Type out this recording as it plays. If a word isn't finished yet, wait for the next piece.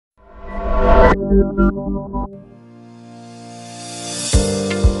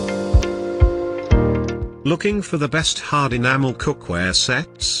Looking for the best hard enamel cookware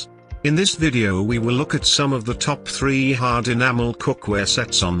sets? In this video we will look at some of the top 3 hard enamel cookware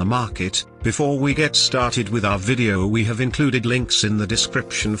sets on the market. Before we get started with our video, we have included links in the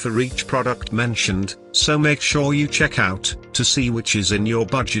description for each product mentioned, so make sure you check out to see which is in your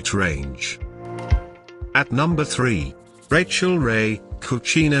budget range. At number 3, Rachael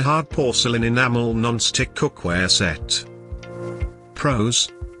Cucina Hard Porcelain Enamel Nonstick Cookware Set.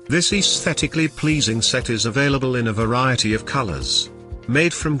 Pros: this aesthetically pleasing set is available in a variety of colors.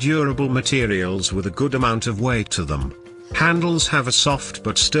 Made from durable materials with a good amount of weight to them. Handles have a soft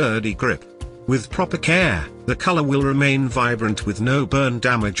but sturdy grip. With proper care, the color will remain vibrant with no burn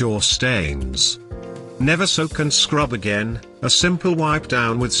damage or stains. Never soak and scrub again, a simple wipe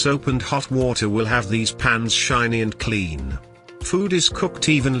down with soap and hot water will have these pans shiny and clean. Food is cooked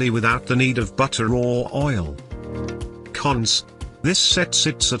evenly without the need of butter or oil. Cons: this set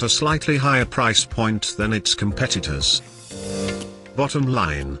sits at a slightly higher price point than its competitors. Bottom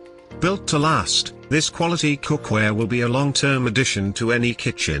line: built to last, this quality cookware will be a long-term addition to any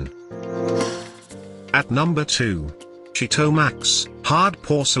kitchen. At number 2, Chitomax Hard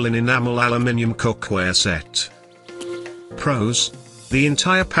Porcelain Enamel Aluminium Cookware Set. Pros: the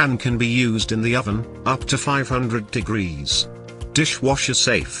entire pan can be used in the oven, up to 500 degrees. Dishwasher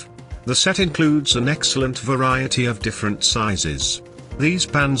safe. The set includes an excellent variety of different sizes. These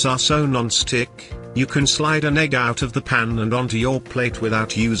pans are so non-stick, you can slide an egg out of the pan and onto your plate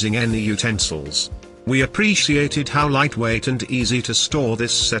without using any utensils. We appreciated how lightweight and easy to store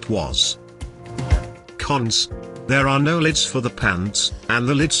this set was. Cons: there are no lids for the pans, and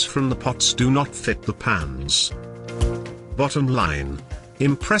the lids from the pots do not fit the pans. Bottom line: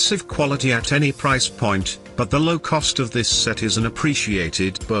 impressive quality at any price point, but the low cost of this set is an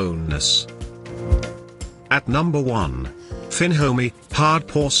appreciated bonus. At number 1, Finnhomy Hard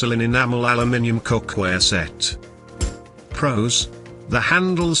Porcelain Enamel Aluminium Cookware Set. Pros: the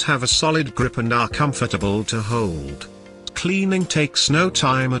handles have a solid grip and are comfortable to hold. Cleaning takes no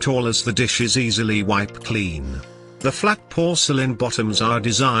time at all as the dish is easily wiped clean. The flat porcelain bottoms are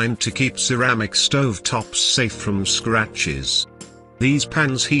designed to keep ceramic stovetops safe from scratches. These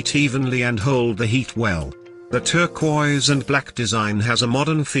pans heat evenly and hold the heat well. The turquoise and black design has a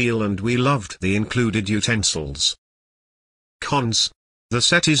modern feel and we loved the included utensils. Cons: the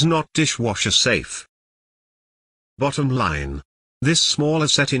set is not dishwasher safe. Bottom line: this smaller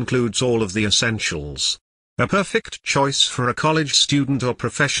set includes all of the essentials. A perfect choice for a college student or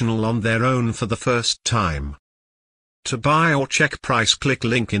professional on their own for the first time. To buy or check price, click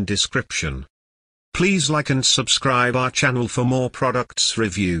link in description. Please like and subscribe our channel for more products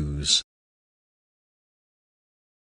reviews.